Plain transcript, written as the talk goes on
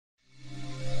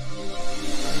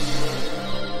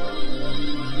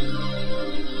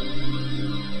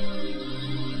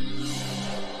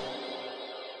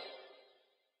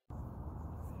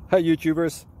Hi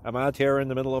YouTubers, I'm out here in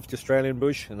the middle of the Australian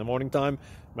bush in the morning time.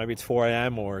 Maybe it's 4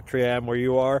 a.m. or 3 a.m. where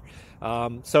you are.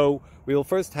 So we will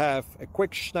first have a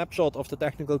quick snapshot of the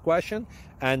technical question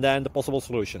and then the possible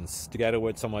solutions, together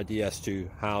with some ideas to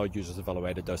how users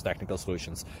evaluated those technical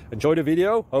solutions. Enjoy the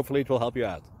video, hopefully it will help you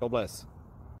out. God bless.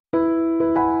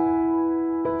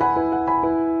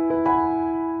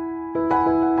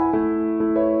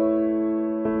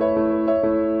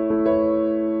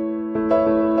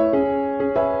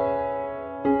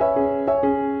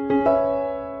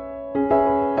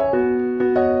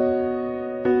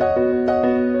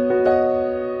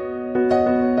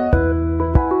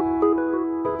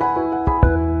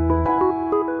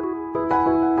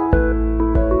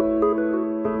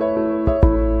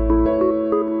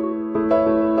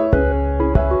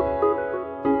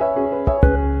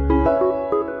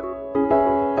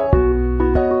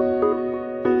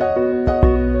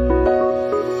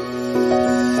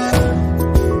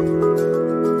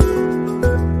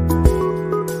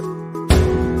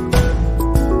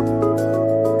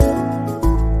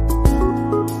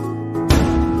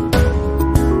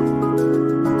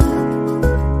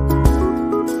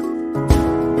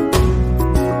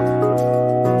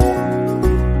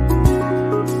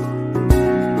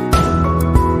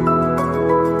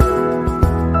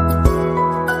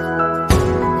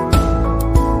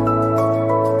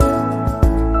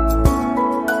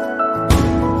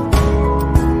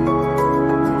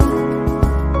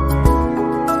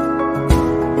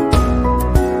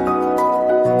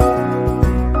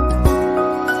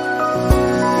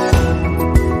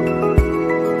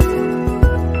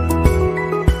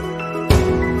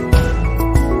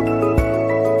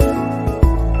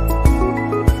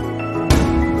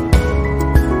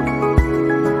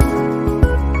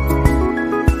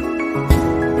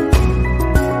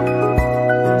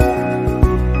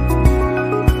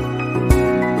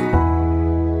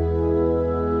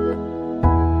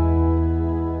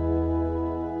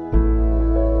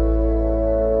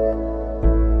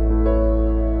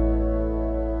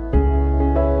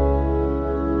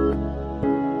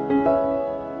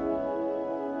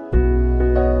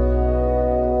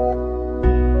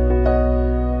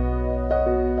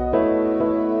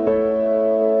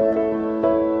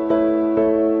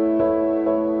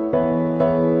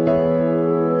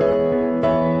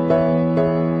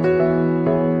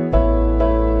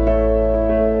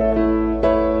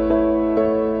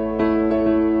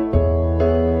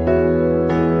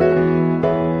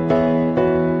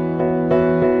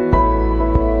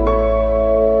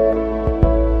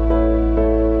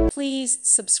 Please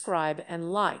subscribe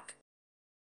and like.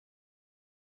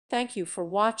 Thank you for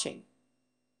watching.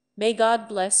 May God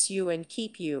bless you and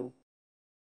keep you.